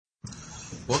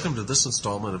Welcome to this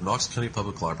installment of Knox County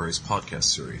Public Library's podcast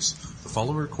series. The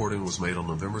following recording was made on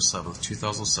November 7th,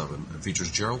 2007, and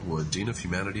features Gerald Wood, Dean of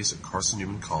Humanities at Carson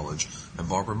Newman College, and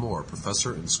Barbara Moore,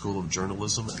 Professor in the School of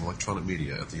Journalism and Electronic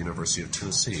Media at the University of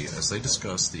Tennessee, as they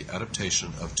discuss the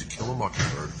adaptation of To Kill a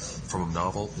Mockingbird from a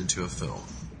novel into a film.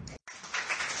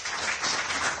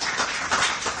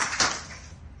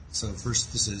 So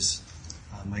first, this is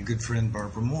my good friend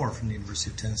Barbara Moore from the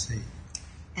University of Tennessee.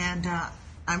 And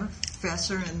I'm a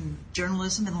professor in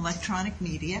journalism and electronic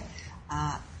media.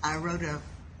 I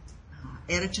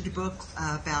edited a book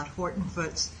about Horton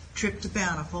Foote's Trip to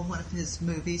Bountiful, one of his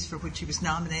movies for which he was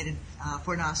nominated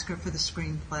for an Oscar for the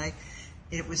screenplay.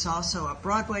 It was also a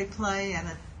Broadway play and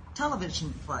a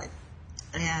television play.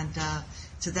 And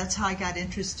so that's how I got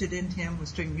interested in him,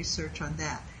 was doing research on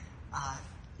that.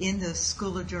 In the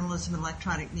School of Journalism and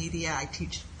Electronic Media, I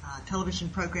teach television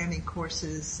programming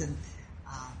courses, and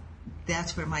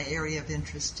that's where my area of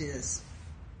interest is.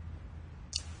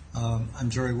 I'm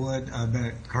Jerry Wood. I've been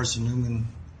at Carson Newman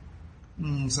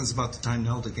since about the time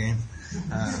Nelda game,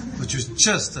 which was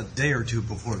just a day or two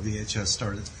before VHS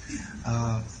started.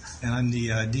 And I'm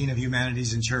the Dean of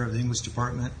Humanities and Chair of the English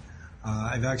Department.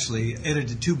 I've actually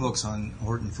edited two books on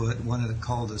Horton Foote, one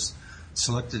called as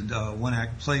Selected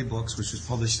One-Act Play Books, which was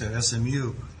published at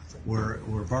SMU, where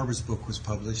Barbara's book was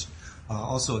published.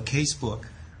 Also a case book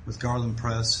with Garland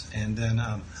Press, and then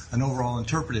an overall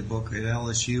interpreted book at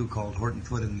LSU called Horton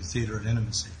Foote and the Theater of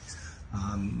Intimacy.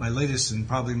 My latest and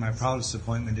probably my proudest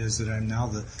appointment is that I'm now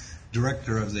the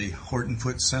director of the Horton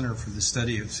Foote Center for the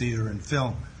Study of Theater and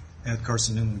Film at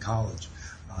Carson Newman College.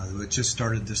 It just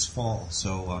started this fall.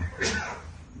 So,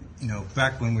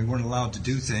 back when we weren't allowed to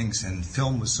do things and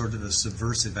film was sort of a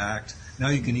subversive act, now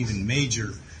you can even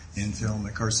major in film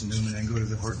at Carson Newman and go to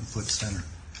the Horton Foote Center.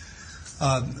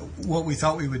 What we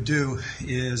thought we would do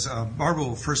is Barbara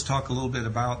will first talk a little bit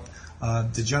about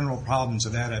the general problems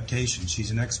of adaptation.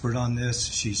 She's an expert on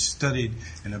this. She studied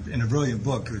in a brilliant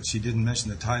book, which she didn't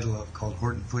mention the title of, called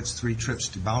Horton Foote's 3 Trips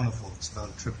to Bountiful. It's about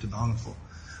a trip to Bountiful.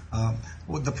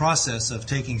 The process of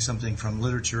taking something from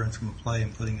literature and from a play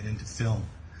and putting it into film.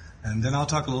 And then I'll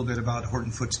talk a little bit about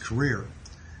Horton Foote's career.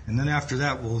 And then after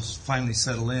that, we'll finally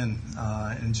settle in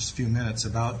just a few minutes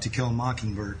about To Kill a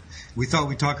Mockingbird. We thought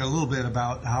we'd talk a little bit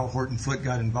about how Horton Foote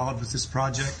got involved with this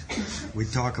project.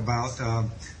 We'd talk about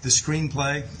the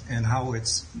screenplay and how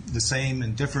it's the same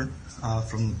and different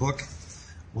from the book.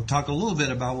 We'll talk a little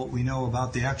bit about what we know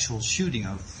about the actual shooting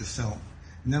of the film.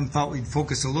 And then thought we'd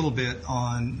focus a little bit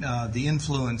on the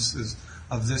influences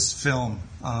of this film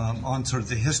on sort of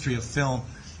the history of film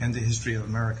and the history of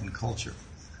American culture.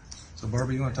 So,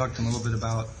 Barbara, you want to talk to them a little bit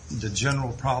about the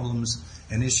general problems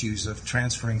and issues of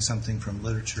transferring something from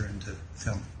literature into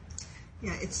film?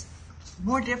 Yeah, it's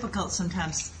more difficult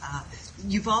sometimes.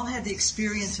 You've all had the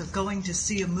experience of going to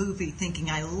see a movie thinking,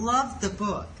 I love the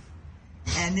book.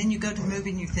 And then you go to the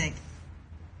movie and you think,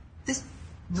 this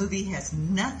movie has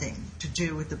nothing to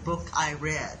do with the book I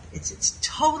read. It's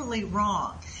totally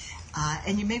wrong.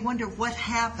 And you may wonder what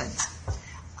happened.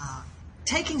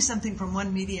 Taking something from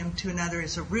one medium to another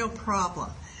is a real problem.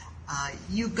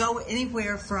 You go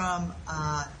anywhere from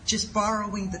just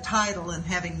borrowing the title and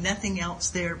having nothing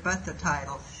else there but the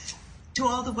title, to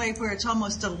all the way where it's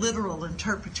almost a literal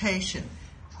interpretation.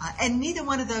 And neither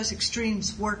one of those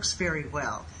extremes works very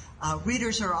well.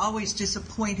 Readers are always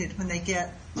disappointed when they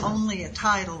get only a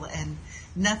title and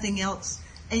nothing else.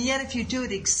 And yet if you do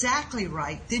it exactly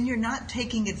right, then you're not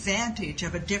taking advantage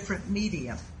of a different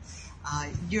medium.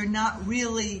 You're not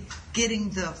really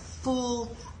getting the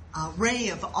full array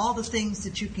of all the things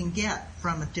that you can get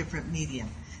from a different medium.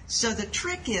 So the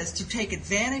trick is to take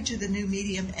advantage of the new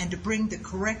medium and to bring the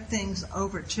correct things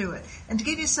over to it. And to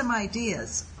give you some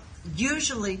ideas,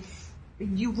 usually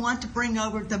you want to bring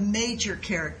over the major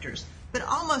characters, but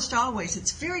almost always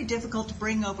it's very difficult to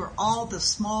bring over all the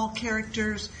small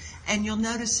characters. And you'll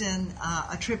notice in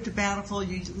A Trip to Bountiful,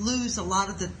 you lose a lot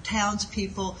of the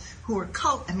townspeople who are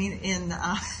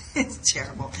it's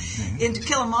terrible. Mm-hmm. In To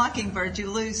Kill a Mockingbird,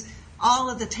 you lose all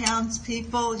of the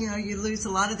townspeople. You lose a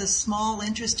lot of the small,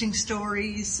 interesting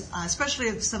stories, especially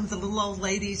of some of the little old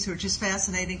ladies who are just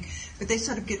fascinating. But they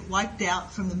sort of get wiped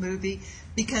out from the movie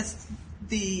because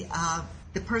the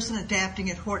person adapting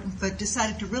it, Horton Foote,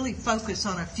 decided to really focus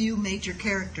on a few major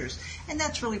characters. And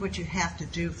that's really what you have to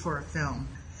do for a film.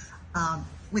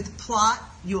 With plot,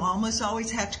 you almost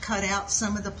always have to cut out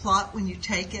some of the plot when you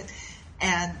take it.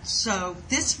 And so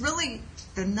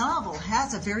the novel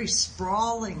has a very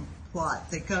sprawling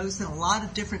plot that goes in a lot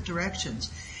of different directions.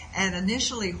 And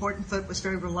initially, Horton Foote was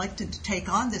very reluctant to take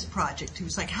on this project. He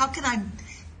was like, how can I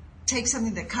take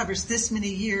something that covers this many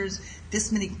years,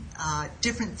 this many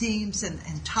different themes,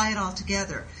 and tie it all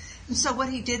together. And so what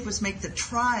he did was make the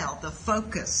trial the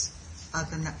focus of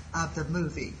the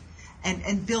movie,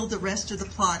 and build the rest of the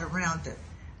plot around it.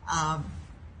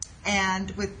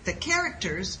 And with the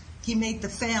characters, he made the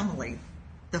family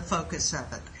the focus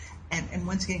of it, and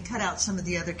once again cut out some of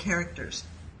the other characters.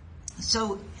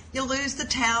 So you lose the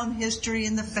town history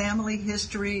and the family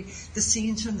history, the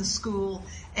scenes from the school,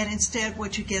 and instead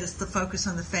what you get is the focus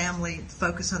on the family,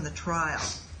 focus on the trial.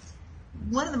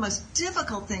 One of the most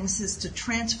difficult things is to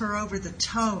transfer over the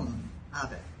tone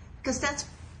of it, because that's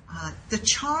the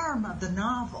charm of the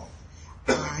novel.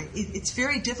 It's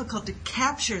very difficult to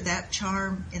capture that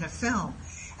charm in a film,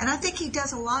 and I think he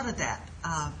does a lot of that.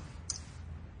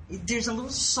 There's a little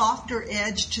softer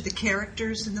edge to the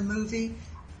characters in the movie.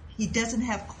 He doesn't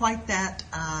have quite that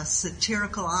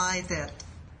satirical eye that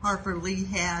Harper Lee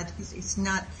had. It's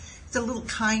a little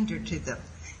kinder to them.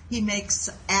 He makes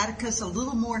Atticus a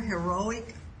little more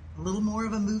heroic, a little more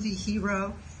of a movie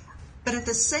hero, but at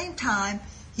the same time,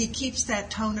 he keeps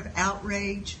that tone of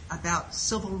outrage about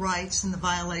civil rights and the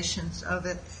violations of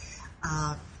it.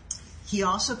 He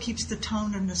also keeps the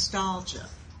tone of nostalgia,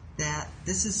 that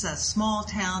this is a small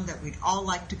town that we'd all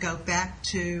like to go back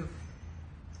to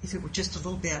if it were just a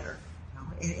little better.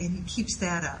 And he keeps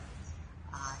that up.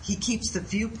 He keeps the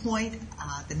viewpoint.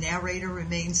 The narrator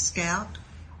remains Scout.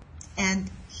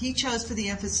 And he chose for the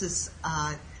emphasis,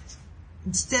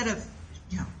 instead of,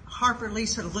 Harper Lee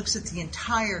sort of looks at the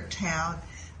entire town,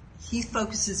 he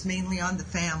focuses mainly on the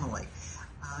family.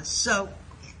 So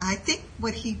I think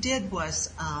what he did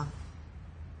was,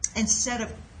 instead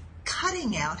of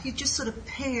cutting out, he just sort of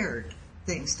pared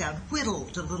things down,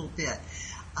 whittled a little bit.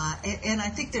 And I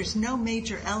think there's no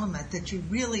major element that you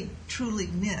really, truly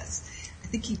miss. I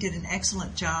think he did an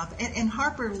excellent job, and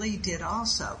Harper Lee did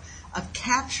also, of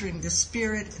capturing the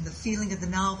spirit and the feeling of the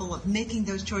novel, of making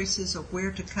those choices of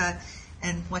where to cut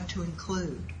and what to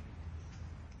include.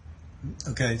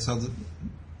 Okay, so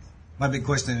my big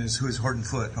question is, who is Horton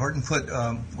Foote? Horton Foote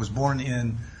was born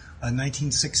in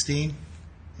 1916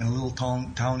 in a little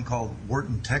town called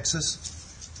Wharton,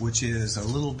 Texas, which is a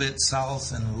little bit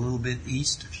south and a little bit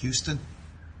east of Houston.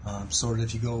 Sort of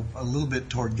if you go a little bit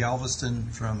toward Galveston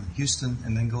from Houston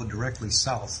and then go directly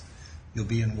south, you'll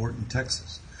be in Wharton,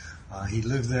 Texas. He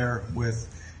lived there with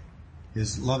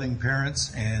his loving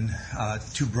parents and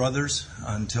two brothers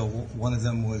until one of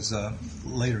them was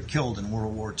later killed in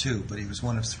World War II, but he was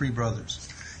one of three brothers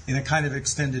in a kind of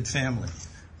extended family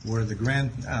where the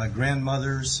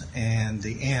grandmothers and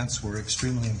the aunts were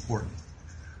extremely important.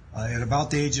 At about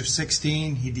the age of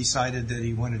 16, he decided that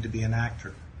he wanted to be an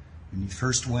actor. And he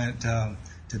first went to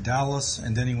Dallas,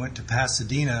 and then he went to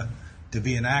Pasadena to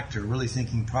be an actor, really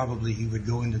thinking probably he would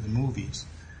go into the movies.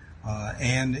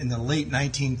 And in the late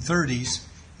 1930s,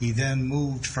 he then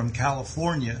moved from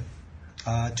California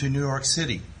to New York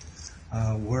City,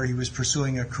 where he was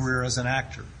pursuing a career as an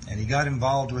actor. And he got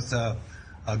involved with a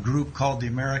group called the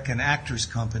American Actors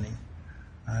Company.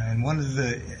 And one of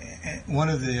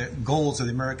the goals of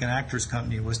the American Actors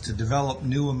Company was to develop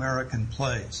new American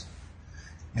plays.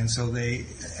 And so they,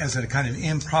 as a kind of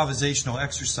improvisational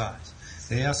exercise,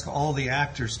 they asked all the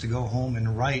actors to go home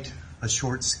and write a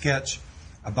short sketch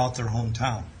about their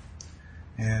hometown.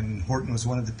 And Horton was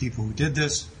one of the people who did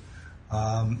this.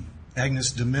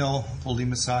 Agnes DeMille pulled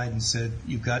him aside and said,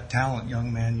 "You've got talent,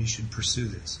 young man, you should pursue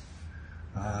this."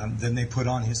 Then they put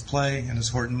on his play, and as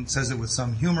Horton says it with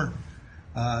some humor,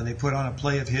 they put on a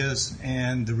play of his,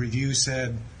 and the review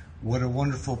said, "What a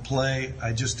wonderful play,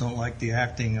 I just don't like the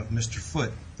acting of Mr.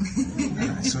 Foote."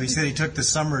 So he said he took the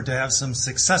summer to have some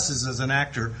successes as an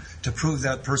actor to prove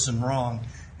that person wrong,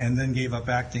 and then gave up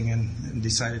acting and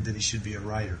decided that he should be a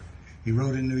writer. He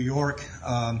wrote in New York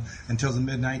until the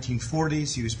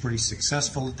mid-1940s. He was pretty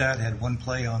successful at that, had one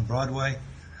play on Broadway,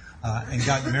 and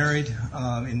got married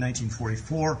in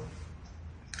 1944.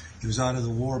 He was out of the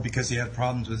war because he had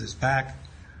problems with his back.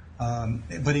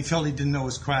 But he felt he didn't know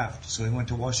his craft, so he went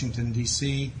to Washington,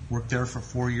 D.C., worked there for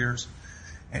 4 years,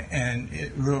 and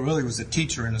it really was a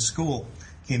teacher in a school.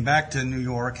 Came back to New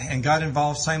York and got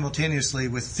involved simultaneously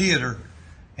with theater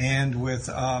and with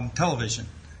television.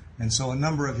 And so a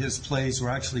number of his plays were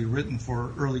actually written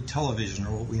for early television,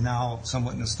 or what we now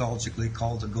somewhat nostalgically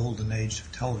call the golden age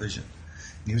of television.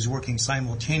 And he was working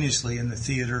simultaneously in the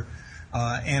theater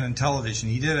and in television.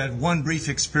 He did have one brief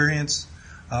experience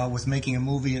with making a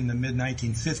movie in the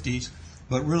mid-1950s,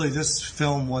 but really this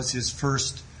film was his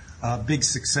first big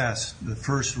success, the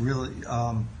first really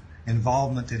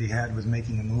involvement that he had with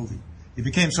making a movie. It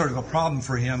became sort of a problem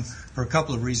for him for a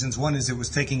couple of reasons. One is it was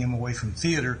taking him away from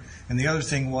theater, and the other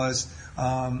thing was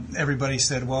everybody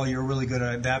said, well, you're a really good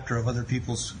adapter of other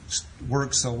people's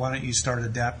work, so why don't you start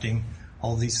adapting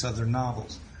all these Southern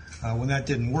novels? When that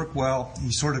didn't work well,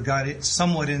 he sort of got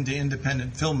somewhat into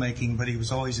independent filmmaking, but he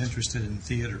was always interested in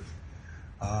theater.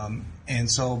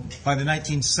 And so by the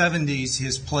 1970s,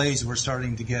 his plays were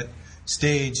starting to get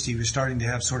staged. He was starting to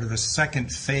have sort of a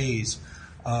second phase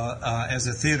as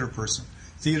a theater person.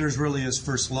 Theater is really his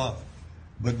first love.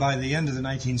 But by the end of the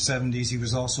 1970s, he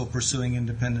was also pursuing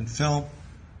independent film,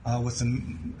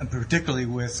 particularly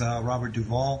with Robert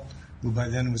Duvall, who by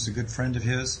then was a good friend of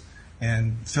his,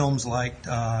 and films like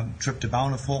Trip to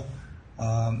Bountiful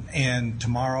and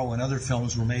Tomorrow and other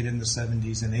films were made in the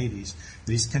 70s and 80s.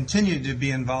 But he's continued to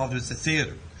be involved with the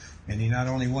theater. And he not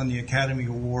only won the Academy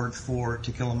Award for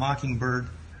To Kill a Mockingbird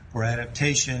for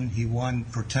adaptation, he won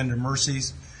for Tender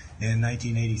Mercies in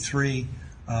 1983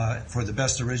 for the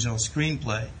Best Original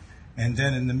Screenplay. And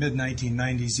then in the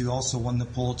mid-1990s, he also won the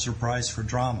Pulitzer Prize for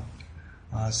Drama.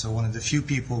 So one of the few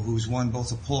people who's won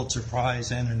both a Pulitzer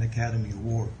Prize and an Academy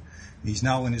Award. He's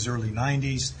now in his early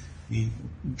 90s. He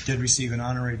did receive an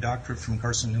honorary doctorate from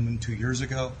Carson Newman 2 years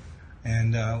ago,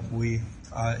 and we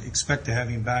expect to have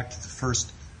him back to the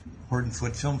first Horton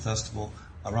Foote Film Festival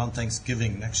around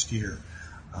Thanksgiving next year.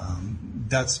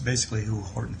 That's basically who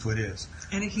Horton Foote is.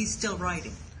 And he's still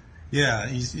writing. Yeah,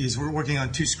 he's working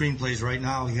on 2 screenplays right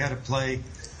now. He had a play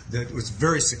that was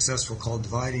very successful called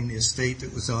Dividing the Estate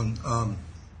that was on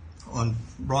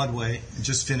Broadway,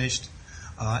 just finished.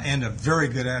 And a very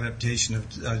good adaptation of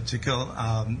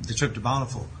The Trip to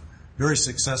Bountiful. Very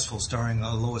successful, starring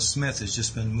Lois Smith, has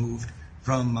just been moved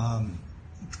from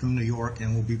New York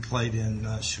and will be played in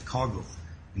Chicago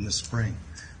in the spring.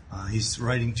 He's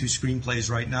writing 2 screenplays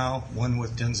right now, one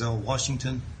with Denzel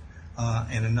Washington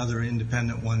and another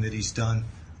independent one that he's done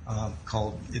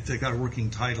called, they got a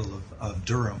working title of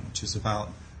Durham, which is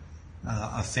about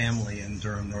a family in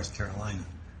Durham, North Carolina.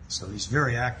 So he's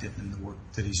very active in the work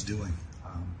that he's doing.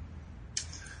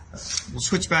 We'll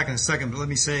switch back in a second, but let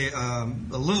me say a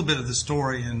little bit of the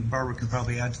story, and Barbara can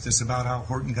probably add to this, about how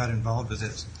Horton got involved with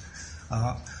this.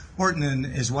 Horton and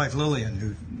his wife Lillian,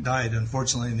 who died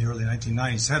unfortunately in the early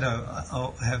 1990s, had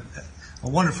a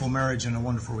wonderful marriage and a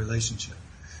wonderful relationship.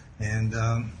 And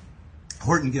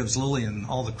Horton gives Lillian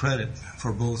all the credit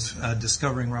for both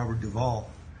discovering Robert Duvall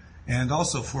and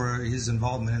also for his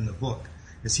involvement in the book,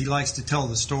 as he likes to tell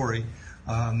the story.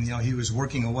 He was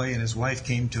working away and his wife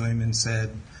came to him and said,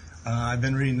 I've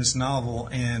been reading this novel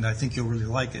and I think you'll really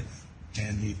like it.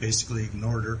 And he basically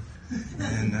ignored her.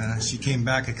 And she came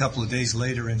back a couple of days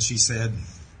later and she said,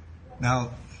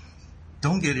 now,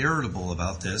 don't get irritable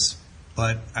about this,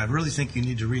 but I really think you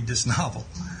need to read this novel.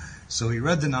 So he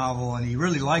read the novel and he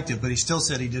really liked it, but he still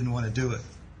said he didn't want to do it.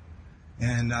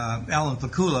 And Alan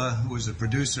Pakula, who was a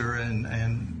producer,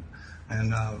 and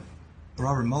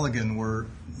Robert Mulligan were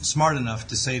smart enough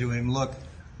to say to him, look,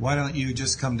 why don't you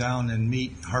just come down and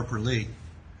meet Harper Lee?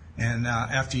 And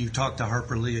after you talk to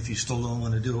Harper Lee, if you still don't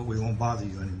want to do it, we won't bother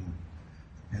you anymore.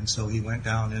 And so he went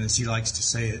down, and as he likes to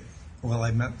say it, well,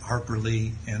 I met Harper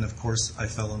Lee, and of course I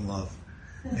fell in love.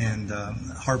 And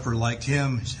Harper liked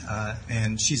him,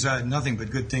 and she's had nothing but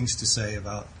good things to say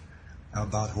about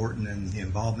Horton and the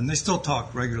involvement. They still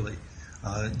talk regularly.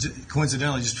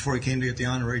 Coincidentally, just before he came to get the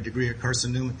honorary degree at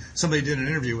Carson Newman, somebody did an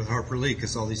interview with Harper Lee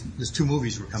because these 2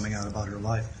 movies were coming out about her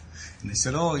life. And they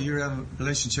said, oh, you have a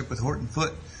relationship with Horton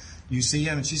Foote. You see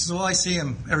him? And she said, well, I see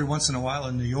him every once in a while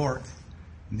in New York.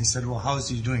 And they said, well, how is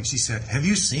he doing? She said, have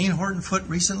you seen Horton Foote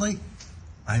recently?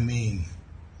 I mean,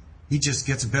 he just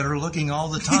gets better looking all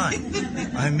the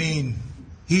time. I mean,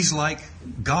 he's like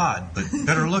God, but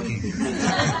better looking.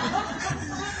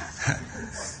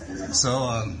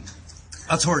 So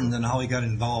that's Horton and how he got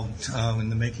involved in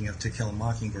the making of To Kill a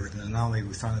Mockingbird. And now maybe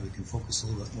we finally can focus a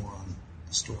little bit more on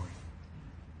the story.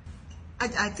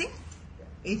 I think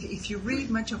if you read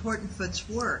much of Horton Foote's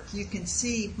work, you can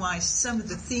see why some of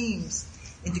the themes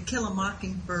in To Kill a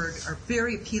Mockingbird are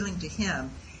very appealing to him,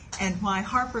 and why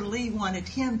Harper Lee wanted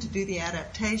him to do the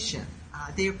adaptation.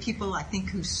 They are people, I think,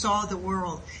 who saw the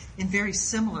world in very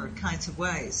similar kinds of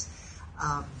ways.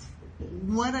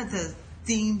 One of the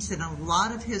themes in a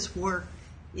lot of his work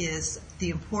is the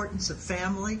importance of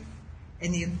family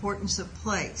and the importance of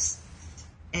place.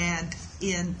 And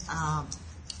in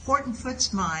Horton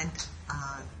Foote's mind,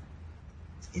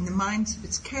 in the minds of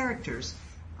its characters,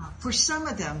 for some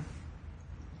of them,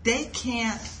 they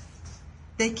can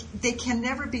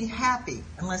never be happy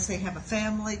unless they have a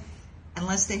family,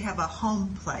 unless they have a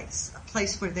home place, a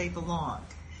place where they belong.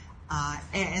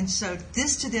 And so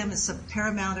this to them is of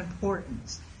paramount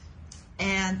importance.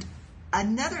 And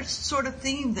another sort of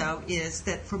theme, though, is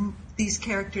that from these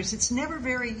characters, it's never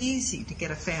very easy to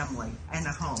get a family and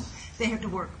a home. They have to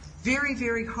work very,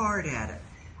 very hard at it.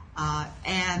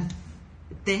 And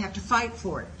they have to fight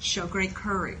for it, show great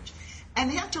courage. And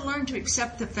they have to learn to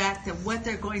accept the fact that what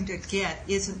they're going to get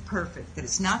isn't perfect, that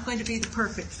it's not going to be the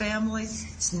perfect family,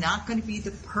 it's not going to be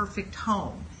the perfect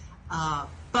home.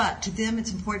 But to them,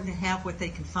 it's important to have what they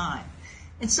can find.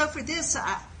 And so for this,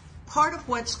 part of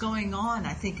what's going on,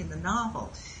 I think, in the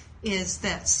novel is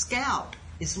that Scout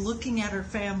is looking at her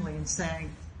family and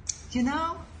saying, you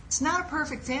know, it's not a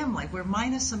perfect family. We're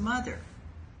minus a mother.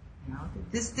 You know,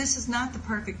 this is not the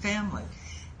perfect family.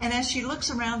 And as she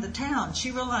looks around the town, she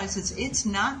realizes it's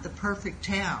not the perfect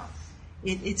town.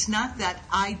 It's not that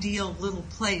ideal little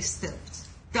place that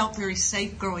felt very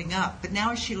safe growing up. But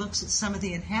now as she looks at some of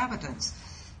the inhabitants,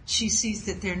 she sees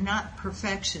that they're not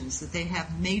perfections, that they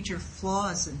have major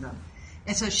flaws in them.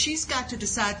 And so she's got to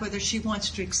decide whether she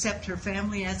wants to accept her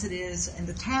family as it is and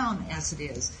the town as it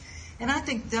is. And I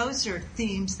think those are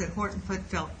themes that Horton Foote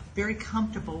felt very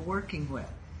comfortable working with.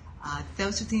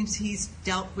 Those are themes he's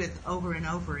dealt with over and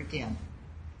over again.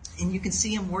 And you can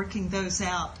see him working those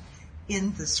out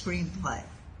in the screenplay.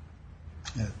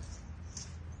 Yeah.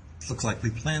 Looks like we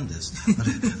planned this.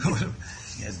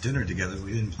 We had dinner together.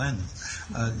 We didn't plan this.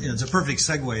 It's a perfect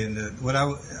segue into what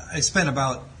I spent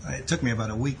about. It took me about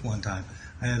a week one time.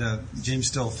 I had a James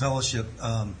Still Fellowship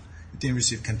at the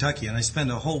University of Kentucky, and I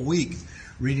spent a whole week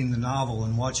reading the novel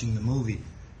and watching the movie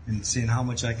and seeing how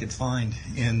much I could find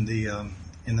in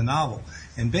the novel.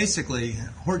 And basically,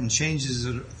 Horton changes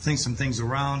some things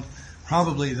around.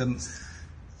 Probably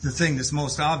the thing that's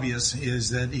most obvious is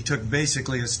that he took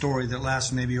basically a story that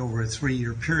lasts maybe over a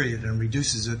 3-year period and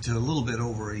reduces it to a little bit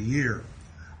over a year.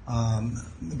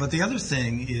 But the other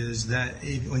thing is that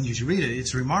when you read it,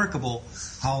 it's remarkable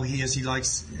how he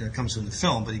likes, it comes from the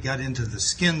film, but he got into the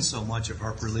skin so much of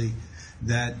Harper Lee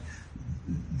that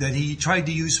he tried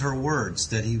to use her words,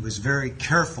 that he was very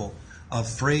careful of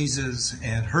phrases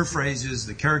and her phrases,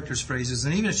 the character's phrases,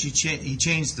 and even if he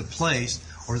changed the place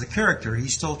or the character, he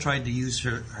still tried to use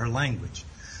her language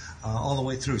all the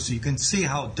way through. So you can see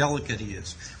how delicate he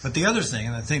is. But the other thing,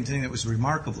 and I think the thing that was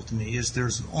remarkable to me, is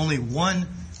there's only one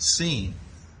scene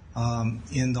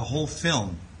in the whole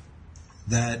film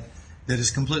that is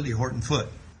completely Horton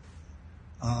Foote.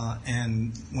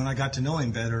 And when I got to know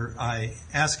him better, I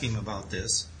asked him about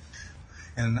this.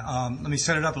 And let me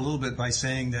set it up a little bit by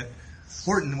saying that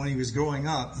Horton, when he was growing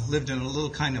up, lived in a little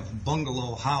kind of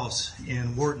bungalow house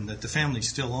in Wharton that the family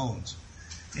still owns.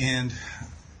 And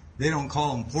they don't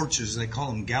call them porches, they call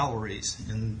them galleries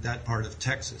in that part of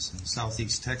Texas, in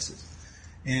southeast Texas.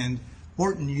 And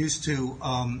Horton used to,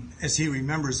 as he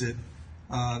remembers it,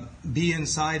 be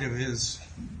inside of his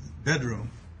bedroom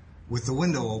with the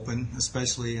window open,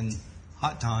 especially in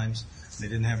hot times. They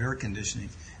didn't have air conditioning.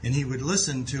 And he would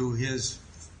listen to his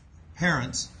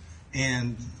parents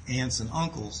and aunts and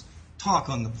uncles talk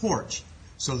on the porch,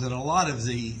 so that a lot of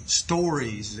the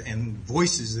stories and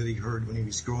voices that he heard when he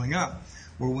was growing up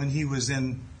were when he was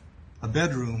in a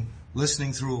bedroom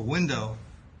listening through a window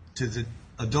to the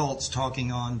adults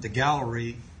talking on the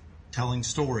gallery, telling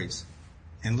stories,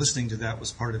 and listening to that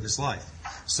was part of his life.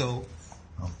 So,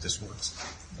 this works.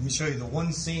 Let me show you the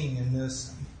one scene in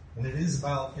this, and it's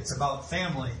about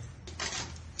family.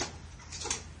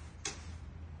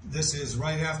 This is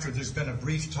right after there's been a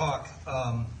brief talk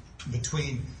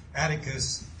between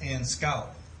Atticus and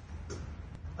Scout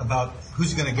about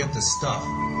who's going to get the stuff.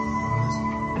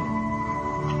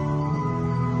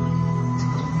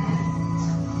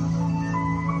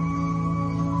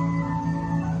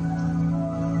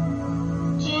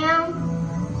 Jim?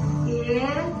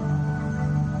 Yeah?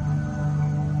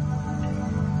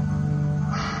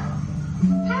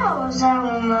 How was I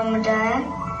when Mama died?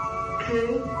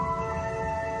 Good.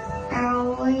 How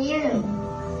old were you?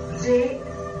 6.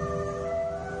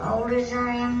 Old as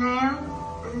I am now?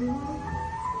 Mm-hmm.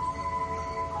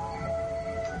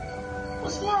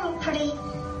 Was Mama pretty?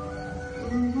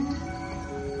 Mm-hmm.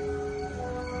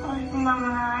 Was Mama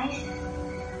nice?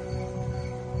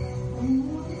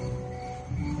 Mm-hmm.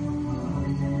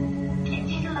 Did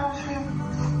you love her?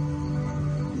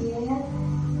 Yeah.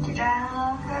 Did I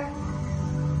love her?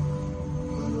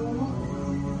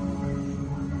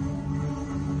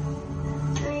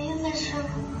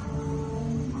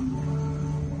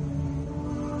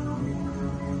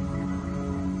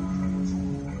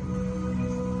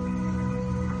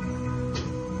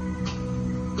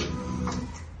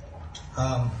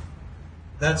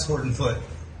 That's Horton Foote.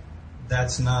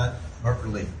 That's not Harper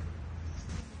Lee.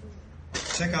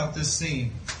 Check out this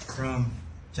scene from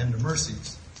Tender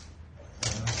Mercies.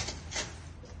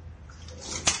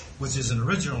 which is an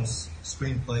original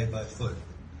screenplay by Foote.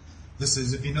 This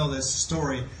is, if you know this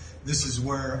story, this is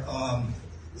where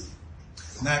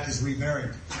Mac is remarried,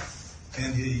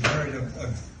 and he married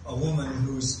a woman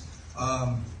whose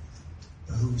husband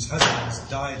has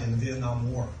died in the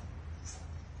Vietnam War,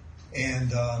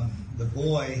 and the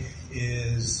boy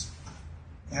is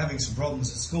having some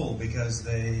problems at school because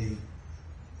they're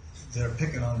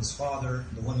picking on his father,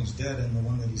 the one who's dead and the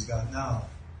one that he's got now.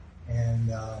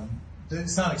 And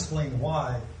it's not explained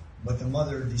why, but the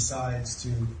mother decides to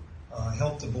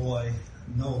help the boy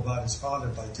know about his father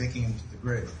by taking him to the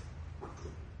grave.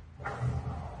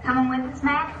 Coming with us,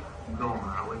 Mac? I'm going,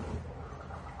 Harley.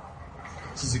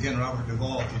 This is again Robert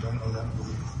Duvall, if you don't know that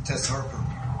movie. Tess Harper.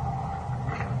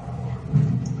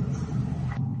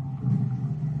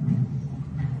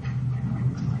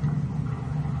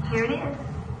 Here it is.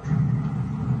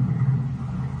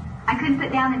 I couldn't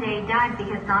put down the day he died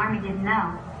because the Army didn't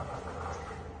know.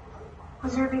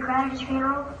 Was there a big crowd at his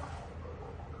funeral?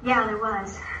 Yeah, there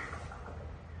was.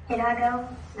 Did I go?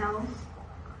 No.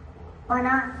 Why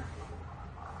not?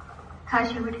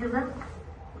 'Cause you were too little.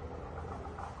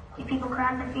 Did people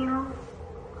cry at the funeral?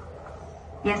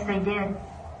 Yes, they did.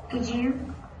 Did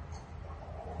you?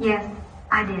 Yes,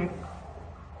 I did.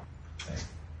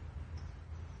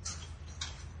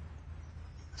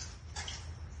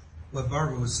 What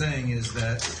Barbara was saying is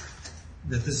that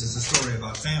this is a story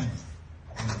about family,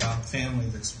 and about family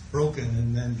that's broken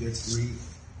and then gets in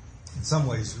some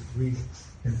ways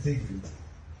reconfigured.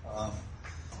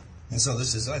 And so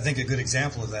this is, I think, a good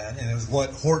example of that, and it was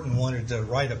what Horton wanted to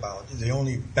write about. The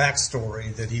only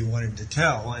backstory that he wanted to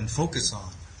tell and focus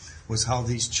on was how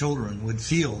these children would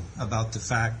feel about the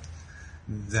fact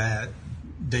that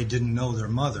they didn't know their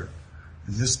mother.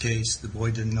 In this case, the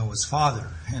boy didn't know his father,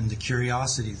 and the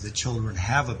curiosity that children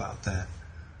have about that,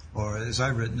 or as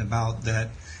I've written about,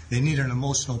 that they need an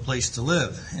emotional place to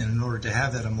live, and in order to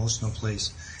have that emotional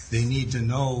place, they need to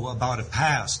know about a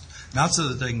past, not so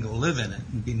that they can go live in it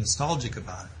and be nostalgic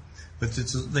about it, but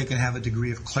that they can have a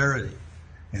degree of clarity,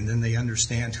 and then they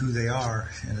understand who they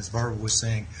are, and as Barbara was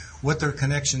saying, what their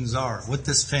connections are, what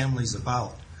this family's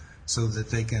about, so that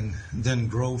they can then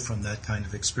grow from that kind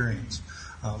of experience.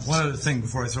 One other thing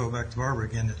before I throw it back to Barbara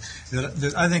again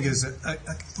that I think is a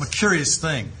curious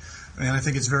thing, and I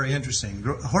think it's very interesting.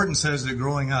 Horton says that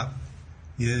growing up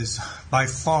is by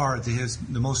far the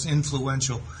most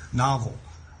influential novel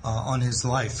on his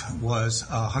life was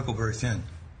Huckleberry Finn.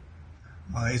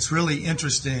 It's really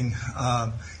interesting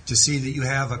to see that you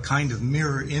have a kind of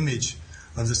mirror image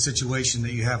of the situation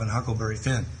that you have in Huckleberry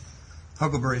Finn.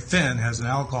 Huckleberry Finn has an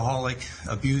alcoholic,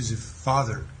 abusive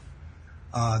father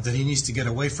that he needs to get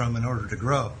away from in order to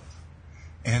grow.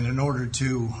 And in order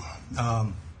to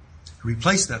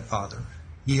replace that father,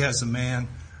 he has a man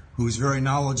who is very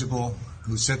knowledgeable,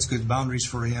 who sets good boundaries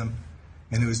for him,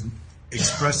 and who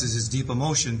expresses his deep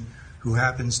emotion, who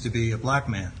happens to be a black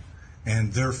man.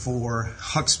 And therefore,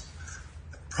 Huck's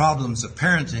problems of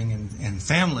parenting and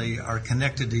family are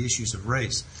connected to issues of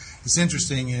race. It's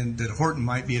interesting that Horton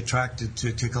might be attracted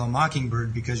to To Kill a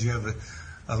Mockingbird because you have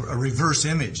a reverse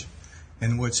image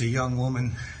in which a young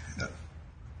woman,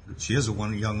 she is a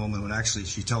young woman when actually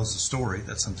she tells the story.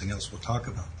 That's something else we'll talk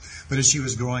about. But as she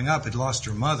was growing up, had lost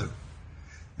her mother.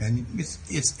 And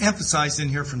it's emphasized in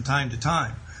here from time to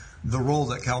time, the role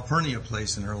that Calpurnia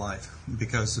plays in her life,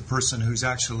 because the person who's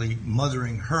actually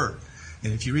mothering her,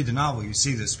 and if you read the novel, you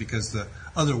see this, because the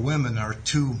other women they're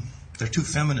too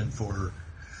feminine for her.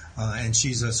 And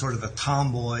she's a sort of a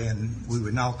tomboy, and we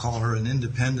would now call her an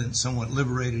independent, somewhat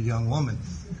liberated young woman.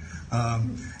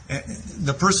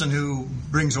 The person who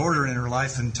brings order in her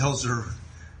life and tells her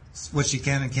what she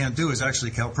can and can't do is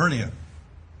actually Calpurnia,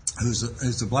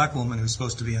 who's a black woman who's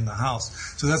supposed to be in the house.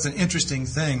 So that's an interesting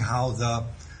thing, how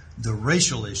the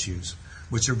racial issues,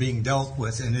 which are being dealt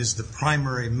with and is the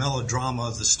primary melodrama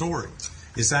of the story,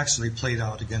 is actually played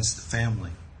out against the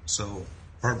family. So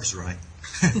Barbara's right.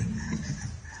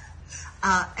 And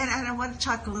I want to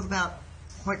talk a little about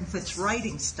Horton Foote's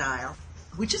writing style,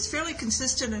 which is fairly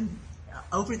consistent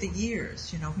over the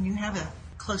years. You know, when you have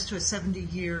close to a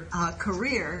 70-year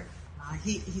career,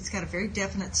 he's got a very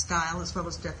definite style as well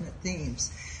as definite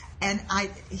themes. And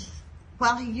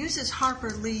while he uses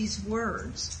Harper Lee's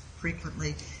words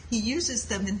frequently, he uses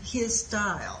them in his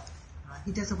style.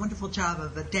 He does a wonderful job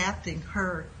of adapting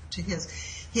her to his.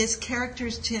 His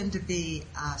characters tend to be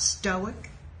stoic.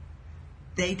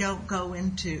 They don't go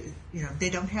into, they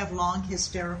don't have long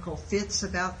hysterical fits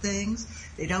about things.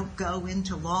 They don't go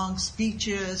into long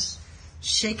speeches,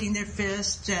 shaking their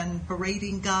fists and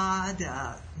berating God.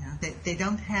 They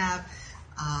don't have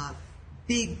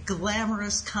big,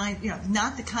 glamorous kind,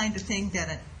 not the kind of thing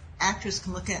that actors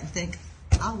can look at and think,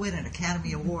 I'll win an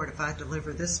Academy Award if I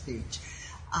deliver this speech.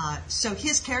 So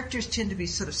his characters tend to be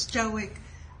sort of stoic.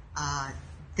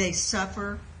 They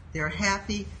suffer. They're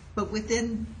happy. But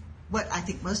within what I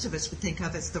think most of us would think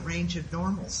of as the range of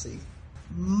normalcy.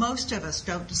 Most of us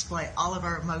don't display all of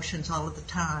our emotions all of the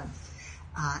time.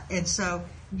 And so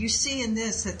you see in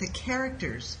this that the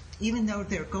characters, even though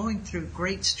they're going through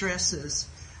great stresses,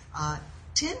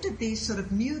 tend to be sort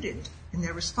of muted in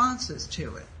their responses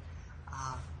to it.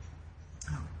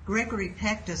 Gregory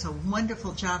Peck does a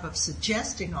wonderful job of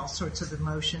suggesting all sorts of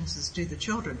emotions, as do the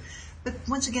children. But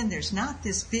once again, there's not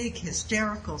this big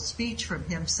hysterical speech from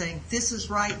him saying, this is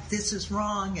right, this is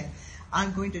wrong, and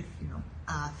I'm going to,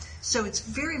 so it's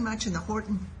very much in the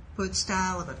Horton Foote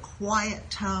style of a quiet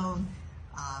tone.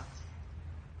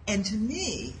 And to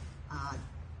me,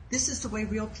 this is the way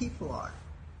real people are.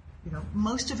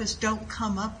 Most of us don't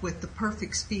come up with the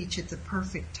perfect speech at the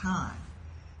perfect time.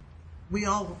 We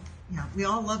all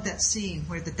love that scene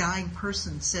where the dying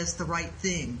person says the right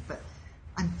thing, but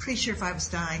I'm pretty sure if I was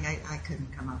dying, I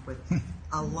couldn't come up with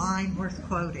a line worth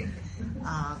quoting.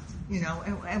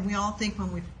 And we all think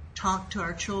when we talk to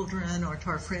our children or to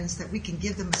our friends that we can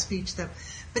give them a speech, but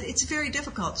it's very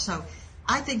difficult. So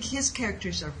I think his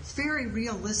characters are very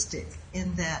realistic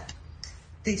in that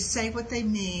they say what they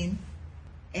mean,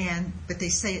 but they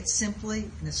say it simply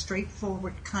in a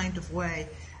straightforward kind of way.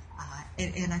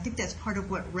 And I think that's part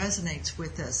of what resonates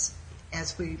with us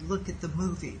as we look at the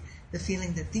movie, the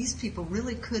feeling that these people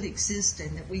really could exist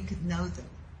and that we could know them.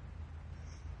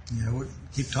 Yeah, we'll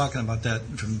keep talking about that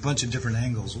from a bunch of different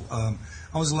angles. I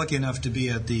was lucky enough to be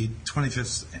at the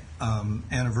 25th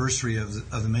anniversary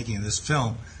of the making of this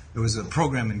film. There was a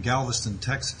program in Galveston,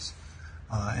 Texas,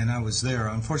 and I was there.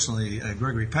 Unfortunately,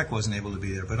 Gregory Peck wasn't able to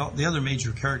be there, but all the other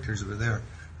major characters were there.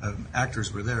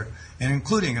 Actors were there, and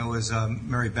including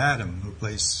Mary Badham, who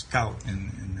plays Scout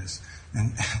in this.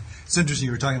 And it's interesting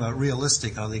you were talking about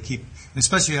realistic, how they keep,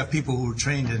 especially you have people who are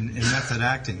trained in method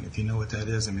acting, if you know what that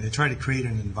is. I mean, they try to create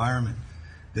an environment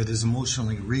that is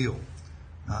emotionally real.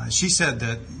 She said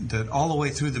that all the way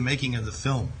through the making of the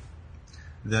film,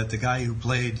 that the guy who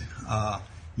played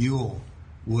Ewell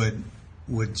would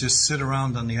just sit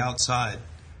around on the outside,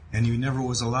 and he never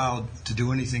was allowed to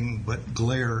do anything but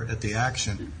glare at the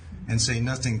action and say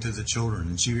nothing to the children.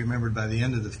 And she remembered by the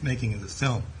end of the making of the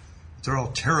film, they're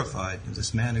all terrified of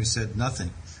this man who said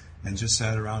nothing and just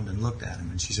sat around and looked at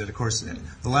him. And she said, of course,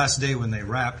 the last day when they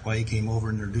wrapped, why he came over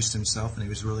and introduced himself, and he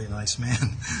was really a nice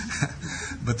man.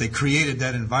 But they created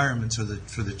that environment for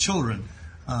the children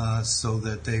so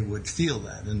that they would feel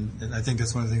that. And I think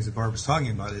that's one of the things that Barb was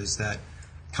talking about, is that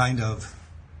kind of,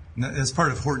 as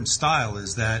part of Horton's style,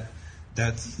 is that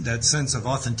sense of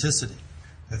authenticity,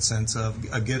 that sense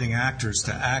of getting actors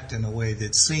to act in a way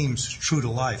that seems true to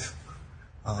life.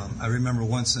 I remember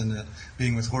once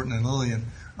being with Horton and Lillian,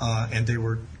 and they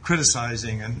were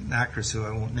criticizing an actress who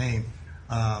I won't name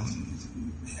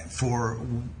for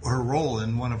her role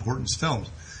in one of Horton's films.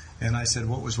 And I said,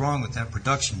 what was wrong with that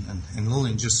production? And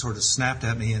Lillian just sort of snapped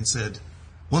at me and said,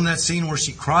 well, in that scene where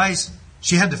she cries,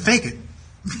 she had to fake it.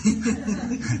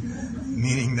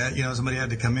 Meaning that, somebody had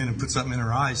to come in and put something in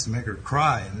her eyes to make her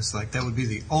cry. And it's like, that would be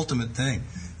the ultimate thing,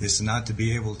 is not to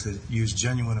be able to use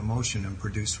genuine emotion and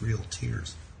produce real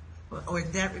tears. Well,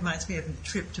 that reminds me of the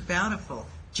trip to Bountiful.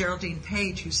 Geraldine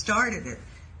Page, who started it,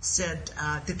 said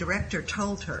the director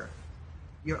told her,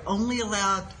 you're only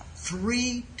allowed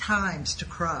 3 times to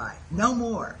cry. No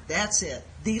more. That's it.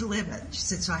 The limit. She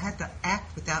said, so I had to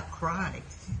act without crying.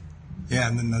 Yeah,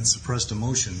 and then that suppressed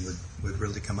emotion would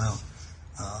really come out.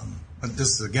 But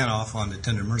this is, again, off on the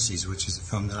Tender Mercies, which is a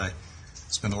film that I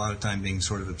spent a lot of time being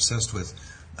sort of obsessed with.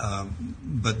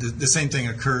 But the same thing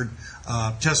occurred.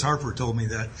 Tess Harper told me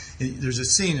that there's a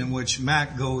scene in which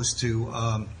Mac goes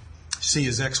to see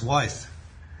his ex-wife,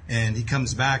 and he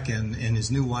comes back, and his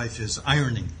new wife is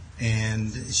ironing.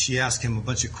 And she asked him a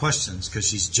bunch of questions because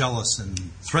she's jealous and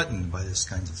threatened by this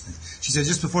kind of thing. She said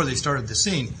just before they started the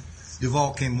scene,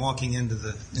 Duvall came walking into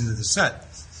the set,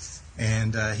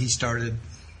 and he started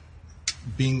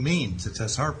being mean to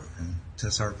Tess Harper. And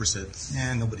Tess Harper said,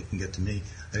 nobody can get to me.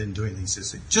 I didn't do anything. She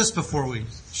said, just before we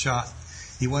shot,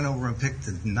 he went over and picked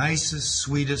the nicest,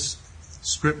 sweetest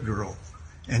script girl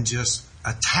and just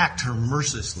attacked her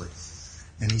mercilessly.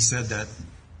 And he said that,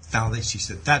 she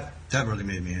said, that really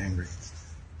made me angry.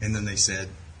 And then they said,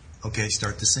 okay,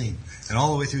 start the scene. And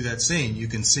all the way through that scene, you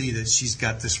can see that she's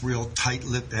got this real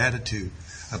tight-lipped attitude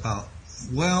about,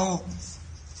 well,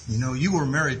 you were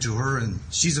married to her and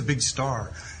she's a big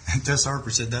star. And Tess Harper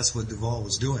said that's what Duvall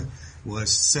was doing.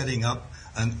 was setting up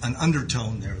an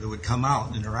undertone there that would come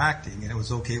out in her acting, and it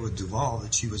was okay with Duvall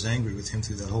that she was angry with him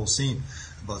through that whole scene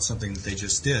about something that they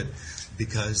just did,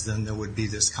 because then there would be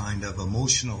this kind of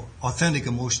authentic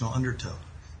emotional undertow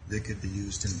that could be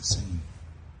used in the scene.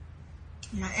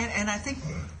 Yeah, and I think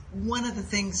one of the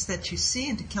things that you see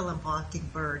in To Kill a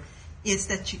Mockingbird is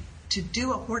that to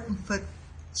do a Horton Foote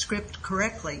script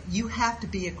correctly, you have to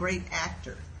be a great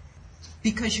actor,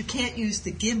 because you can't use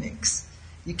the gimmicks.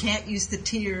 You can't use the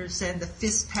tears and the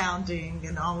fist pounding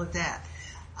and all of that.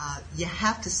 You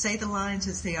have to say the lines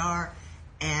as they are,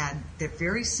 and they're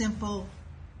very simple,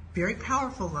 very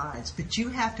powerful lines, but you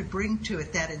have to bring to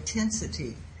it that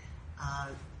intensity,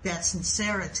 that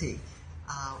sincerity,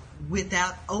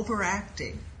 without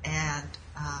overacting. And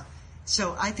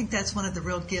so I think that's one of the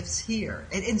real gifts here.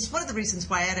 And it's one of the reasons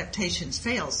why adaptations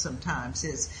fail sometimes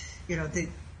is,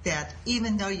 that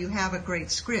even though you have a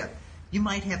great script, you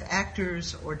might have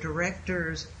actors or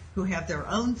directors who have their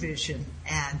own vision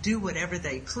and do whatever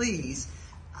they please,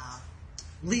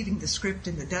 leaving the script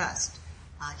in the dust.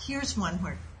 Here's one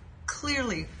where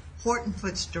clearly Horton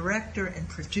Foote's director and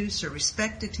producer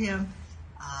respected him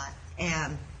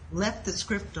and left the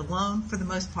script alone for the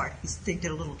most part. They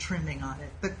did a little trimming on it,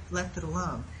 but left it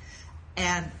alone.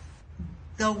 And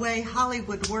the way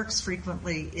Hollywood works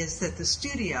frequently is that the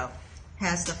studio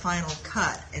has the final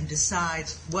cut and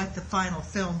decides what the final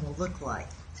film will look like.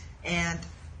 And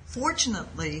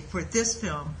fortunately for this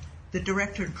film, the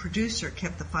director and producer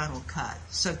kept the final cut,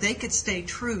 so they could stay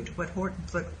true to what Horton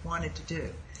Foote wanted to do.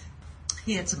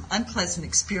 He had some unpleasant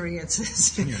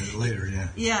experiences. Yeah, later, yeah.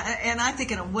 Yeah, and I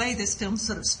think in a way this film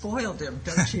sort of spoiled him,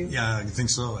 don't you? Yeah, I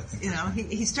think so.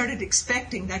 He started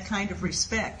expecting that kind of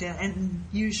respect, and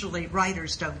usually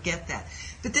writers don't get that.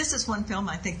 But this is one film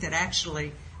I think that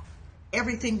actually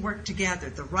everything worked together.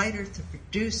 The writer, the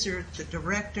producer, the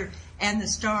director, and the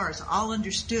stars all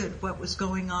understood what was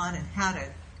going on and how to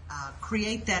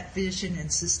create that vision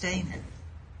and sustain it.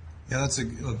 Yeah,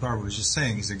 what Barbara was just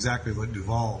saying is exactly what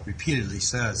Duvall repeatedly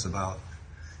says about,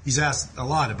 he's asked a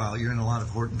lot about, you're in a lot of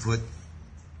Horton Foote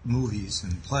movies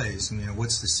and plays, and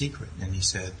what's the secret? And he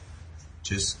said,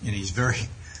 and he's very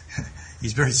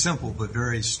simple but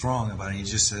very strong about it. He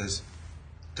just says,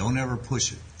 don't ever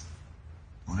push it.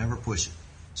 Don't ever push it.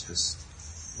 Just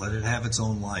let it have its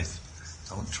own life.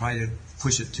 Don't try to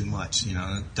push it too much.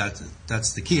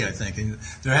 That's the key, I think. And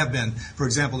there have been, for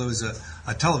example, there was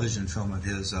a television film of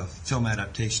his, a film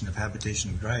adaptation of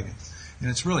Habitation of Dragons. And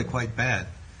it's really quite bad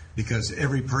because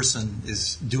every person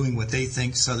is doing what they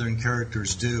think Southern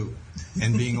characters do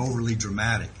and being overly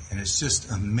dramatic. And it's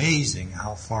just amazing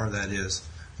how far that is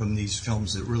from these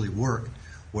films that really work,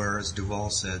 whereas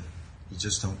Duvall said, you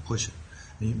just don't push it.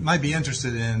 You might be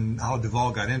interested in how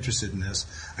Duvall got interested in this.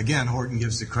 Again, Horton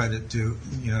gives the credit to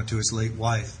his late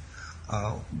wife.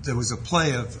 There was a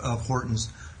play of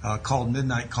Horton's called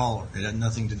Midnight Caller. It had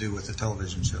nothing to do with the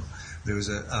television show. There was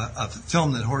a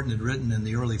film that Horton had written in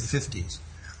the early 50s,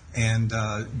 and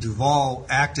Duvall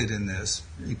acted in this.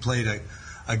 He played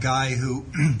a guy who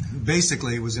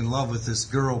basically was in love with this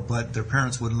girl, but their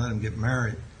parents wouldn't let him get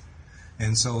married.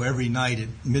 And so every night at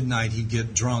midnight he'd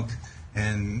get drunk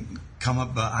and come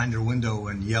up behind her window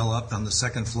and yell up on the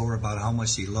second floor about how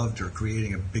much he loved her,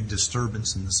 creating a big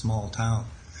disturbance in the small town.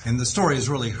 And the story is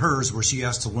really hers, where she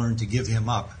has to learn to give him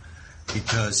up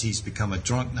because he's become a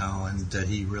drunk now and that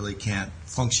he really can't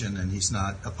function and he's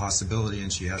not a possibility,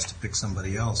 and she has to pick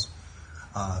somebody else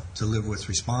to live with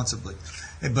responsibly.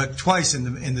 But twice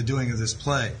in the doing of this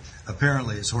play,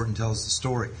 apparently, as Horton tells the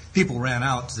story, people ran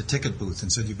out to the ticket booth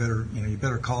and said, you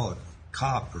better call a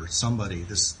cop or somebody.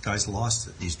 This guy's lost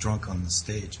it. He's drunk on the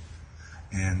stage,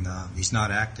 and he's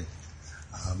not acting.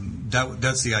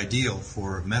 That's the ideal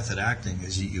for method acting,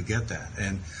 is you get that.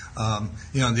 And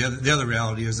the other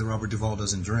reality is that Robert Duvall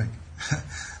doesn't drink,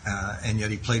 and yet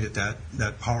he played it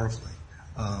that powerfully.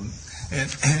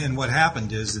 And what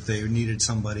happened is that they needed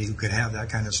somebody who could have that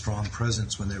kind of strong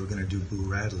presence when they were going to do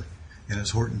Boo Radley. And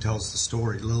as Horton tells the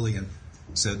story, Lillian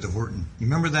said to Horton, you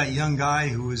remember that young guy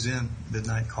who was in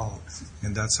Midnight Caller?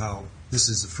 And that's how, this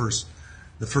is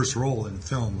the first role in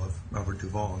film of Robert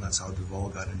Duvall, and that's how Duvall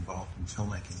got involved in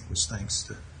filmmaking. It was thanks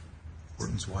to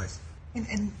Horton's wife.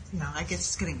 And I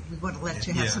guess we want to let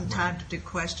you have some time to do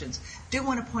questions. Do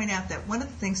want to point out that one of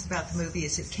the things about the movie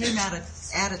is it came out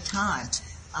at a time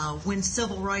when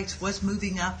civil rights was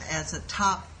moving up as a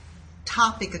top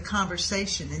topic of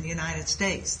conversation in the United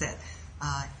States, that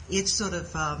it sort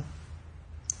of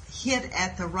hit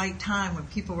at the right time when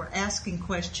people were asking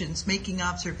questions, making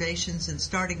observations, and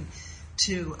starting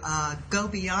to go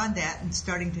beyond that and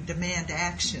starting to demand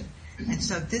action. And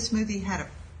so this movie had a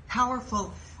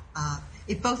powerful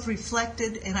it both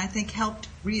reflected and I think helped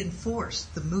reinforce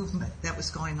the movement that was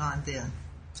going on then.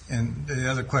 And the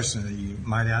other question that you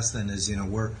might ask then is,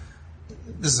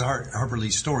 this is Harper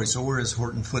Lee's story, so where is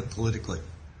Horton Foote politically?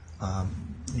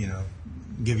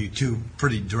 Give you two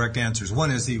pretty direct answers.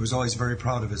 One is he was always very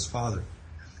proud of his father.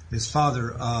 His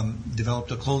father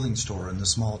developed a clothing store in the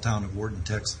small town of Wharton,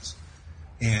 Texas.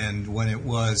 And when it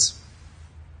was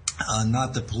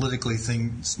not the politically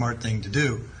smart thing to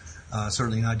do,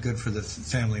 certainly not good for the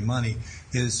family money,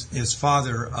 his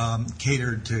father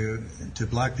catered to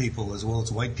black people as well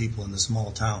as white people in the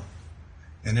small town.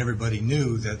 And everybody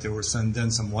knew that there were some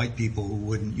white people who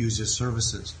wouldn't use his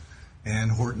services.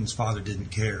 And Horton's father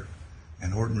didn't care.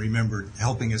 And Horton remembered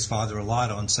helping his father a lot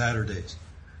on Saturdays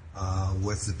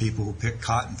with the people who picked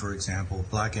cotton, for example,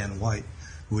 black and white,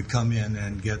 who would come in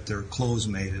and get their clothes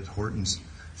made at Horton's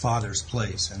father's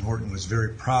place. And Horton was very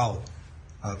proud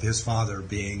of his father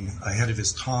being ahead of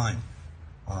his time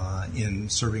in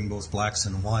serving both blacks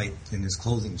and white in his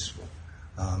clothing store.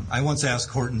 I once asked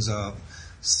Horton's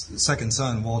second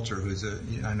son, Walter, who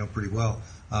I know pretty well,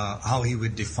 how he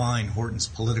would define Horton's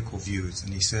political views,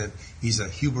 and he said he's a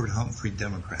Hubert Humphrey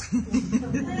Democrat.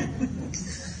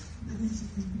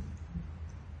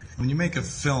 When you make a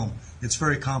film, it's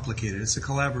very complicated. It's a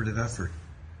collaborative effort.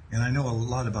 And I know a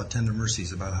lot about Tender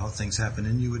Mercies, about how things happen,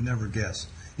 and you would never guess.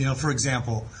 For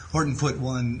example, Horton Foote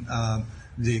won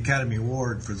the Academy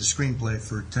Award for the screenplay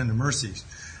for Tender Mercies.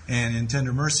 And in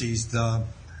Tender Mercies, the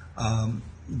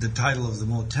title of the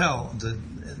motel,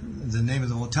 the name of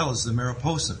the motel is the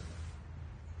Mariposa.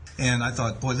 And I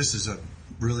thought, boy, this is a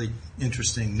really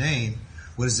interesting name.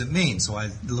 What does it mean? So I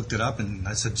looked it up and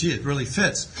I said, gee, it really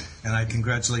fits. And I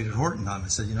congratulated Horton on it. I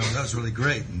said, that was really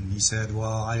great. And he said,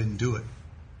 well, I didn't do it.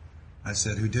 I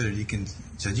said, who did it? He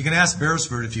said, you can ask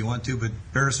Beresford if you want to, but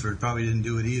Beresford probably didn't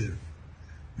do it either.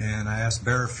 And I asked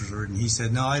Beresford, and he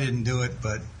said, no, I didn't do it,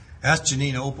 but ask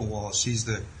Janine Opalwall. She's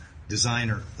the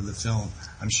designer of the film.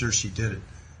 I'm sure she did it.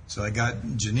 So I got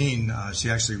Janine. She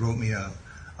actually wrote me a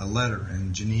letter,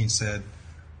 and Janine said,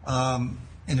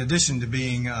 in addition to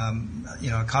being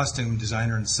a costume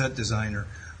designer and set designer,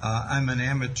 I'm an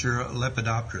amateur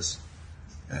lepidopterist,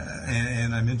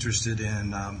 and I'm interested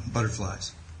in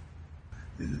butterflies.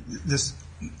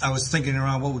 I was thinking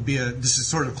around what would be this is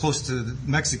sort of close to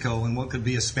Mexico, and what could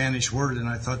be a Spanish word, and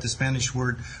I thought the Spanish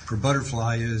word for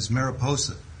butterfly is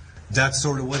mariposa. That's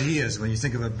sort of what he is. When you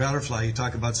think of a butterfly, you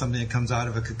talk about something that comes out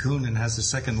of a cocoon and has a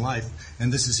second life,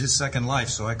 and this is his second life,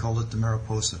 so I called it the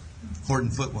Mariposa.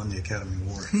 Horton Foote won the Academy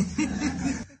Award.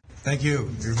 Thank you.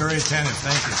 You're very attentive.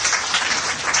 Thank you.